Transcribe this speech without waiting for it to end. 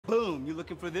You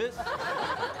looking for this?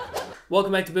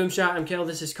 Welcome back to BoomShot. I'm Kel.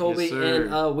 This is Colby, Yes, sir.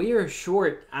 and we are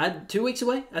short. 2 weeks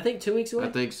away. I think 2 weeks away. I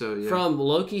think so. Yeah. From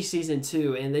Loki season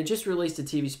 2, and they just released a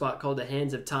TV spot called The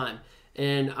Hands of Time.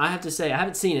 And I have to say, I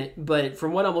haven't seen it, but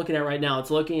from what I'm looking at right now,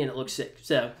 it's Loki and it looks sick.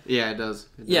 So yeah, it does.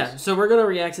 Yeah, so we're gonna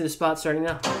react to the spot starting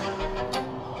now.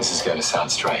 This is going to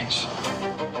sound strange.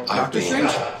 Doctor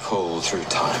Strange? Pulled through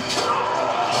time.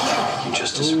 You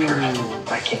just disappeared.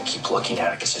 I can't keep looking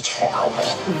at it because it's horrible.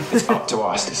 It's up to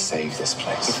us to save this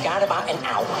place. You've got about an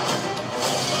hour.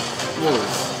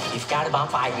 Whoa. You've got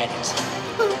about 5 minutes.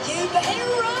 You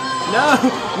better run! No!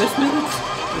 Miss minutes?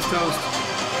 Miss Toast.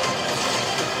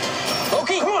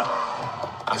 Loki!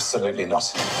 Absolutely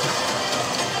not.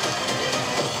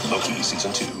 Loki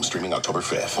Season 2, streaming October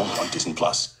 5th on Disney+.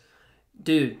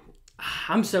 Dude,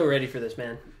 I'm so ready for this,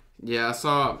 man. Yeah, I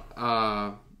saw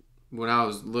when I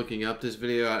was looking up this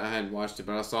video, I hadn't watched it,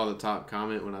 but I saw the top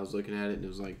comment when I was looking at it, and it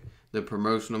was like the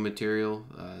promotional material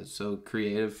is so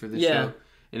creative for this show,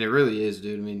 and it really is,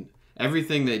 dude. I mean,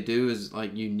 everything they do is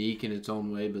like unique in its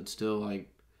own way, but still like.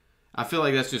 I feel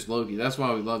like that's just Loki. That's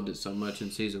why we loved it so much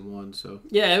in season 1. So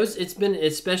yeah, it's been,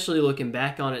 especially looking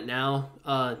back on it now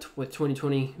with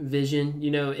 2020 vision.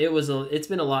 You know, it's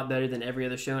been a lot better than every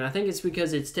other show, and I think it's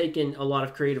because it's taken a lot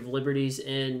of creative liberties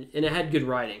and it had good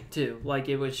writing too. Like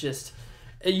it was just,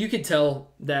 you could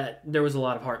tell that there was a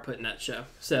lot of heart put in that show.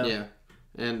 So yeah,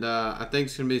 and I think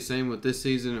it's gonna be the same with this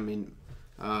season. I mean,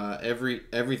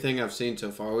 everything I've seen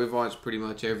so far, we've watched pretty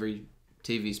much every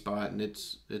TV spot, and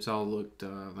it's all looked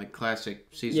like classic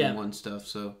season 1 stuff.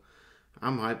 So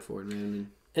I'm hyped for it, man.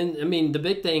 I mean, the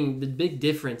big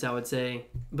difference I would say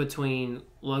between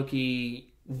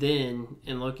Loki then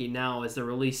and Loki now is the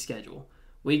release schedule.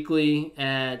 Weekly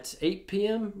at 8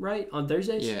 p.m. right on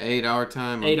Thursdays. Yeah, 8-hour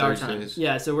time. 8-hour time.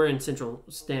 Yeah, so we're in Central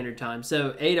Standard Time.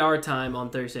 So 8-hour time on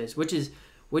Thursdays, which is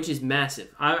massive.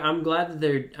 I'm glad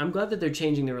that they're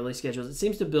changing the release schedules. It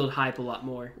seems to build hype a lot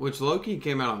more. Which Loki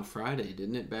came out on Friday,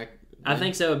 didn't it? I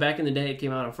think so. Back in the day, it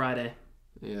came out on Friday.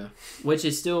 Yeah. Which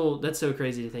is still, that's so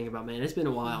crazy to think about, man. It's been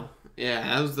a while.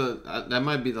 Yeah, that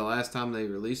might be the last time they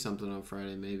released something on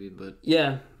Friday, maybe. But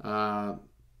yeah,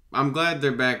 I'm glad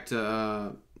they're back to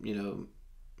a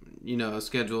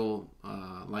schedule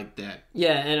like that.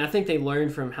 Yeah, and I think they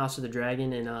learned from House of the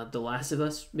Dragon and The Last of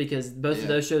Us, because both of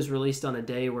those shows released on a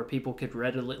day where people could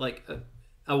readily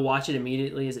watch it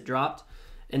immediately as it dropped,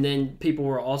 and then people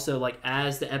were also like,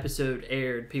 as the episode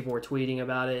aired, people were tweeting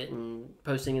about it and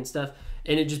posting and stuff,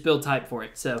 and it just built hype for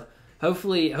it. So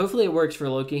hopefully it works for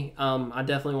Loki. I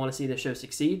definitely want to see the show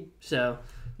succeed. So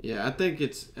yeah, I think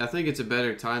it's a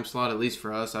better time slot, at least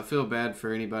for us. I feel bad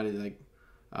for anybody like.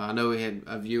 I know we had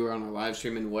a viewer on our live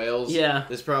stream in Wales. Yeah.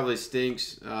 This probably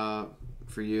stinks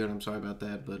for you, and I'm sorry about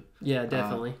that. But yeah,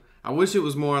 definitely. I wish it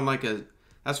was more on like a...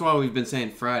 That's why we've been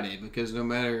saying Friday, because no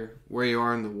matter where you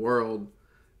are in the world,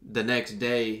 the next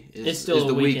day is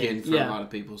the weekend for a lot of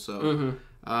people. So,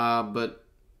 but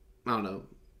I don't know.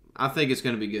 I think it's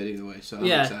going to be good either way, so I'm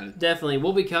excited. Definitely.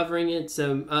 We'll be covering it,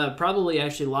 so probably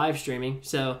actually live streaming.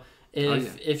 So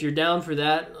if you're down for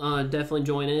that, definitely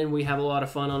join in. We have a lot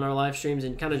of fun on our live streams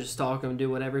and kind of just talk and do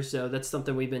whatever. So that's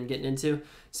something we've been getting into.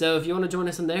 So if you want to join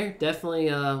us in there, definitely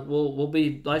we'll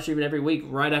be live streaming every week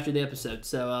right after the episode.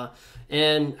 So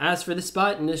and as for this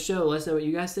spot and this show, let us know what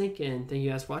you guys think, and thank you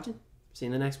guys for watching. See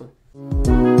you in the next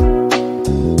one.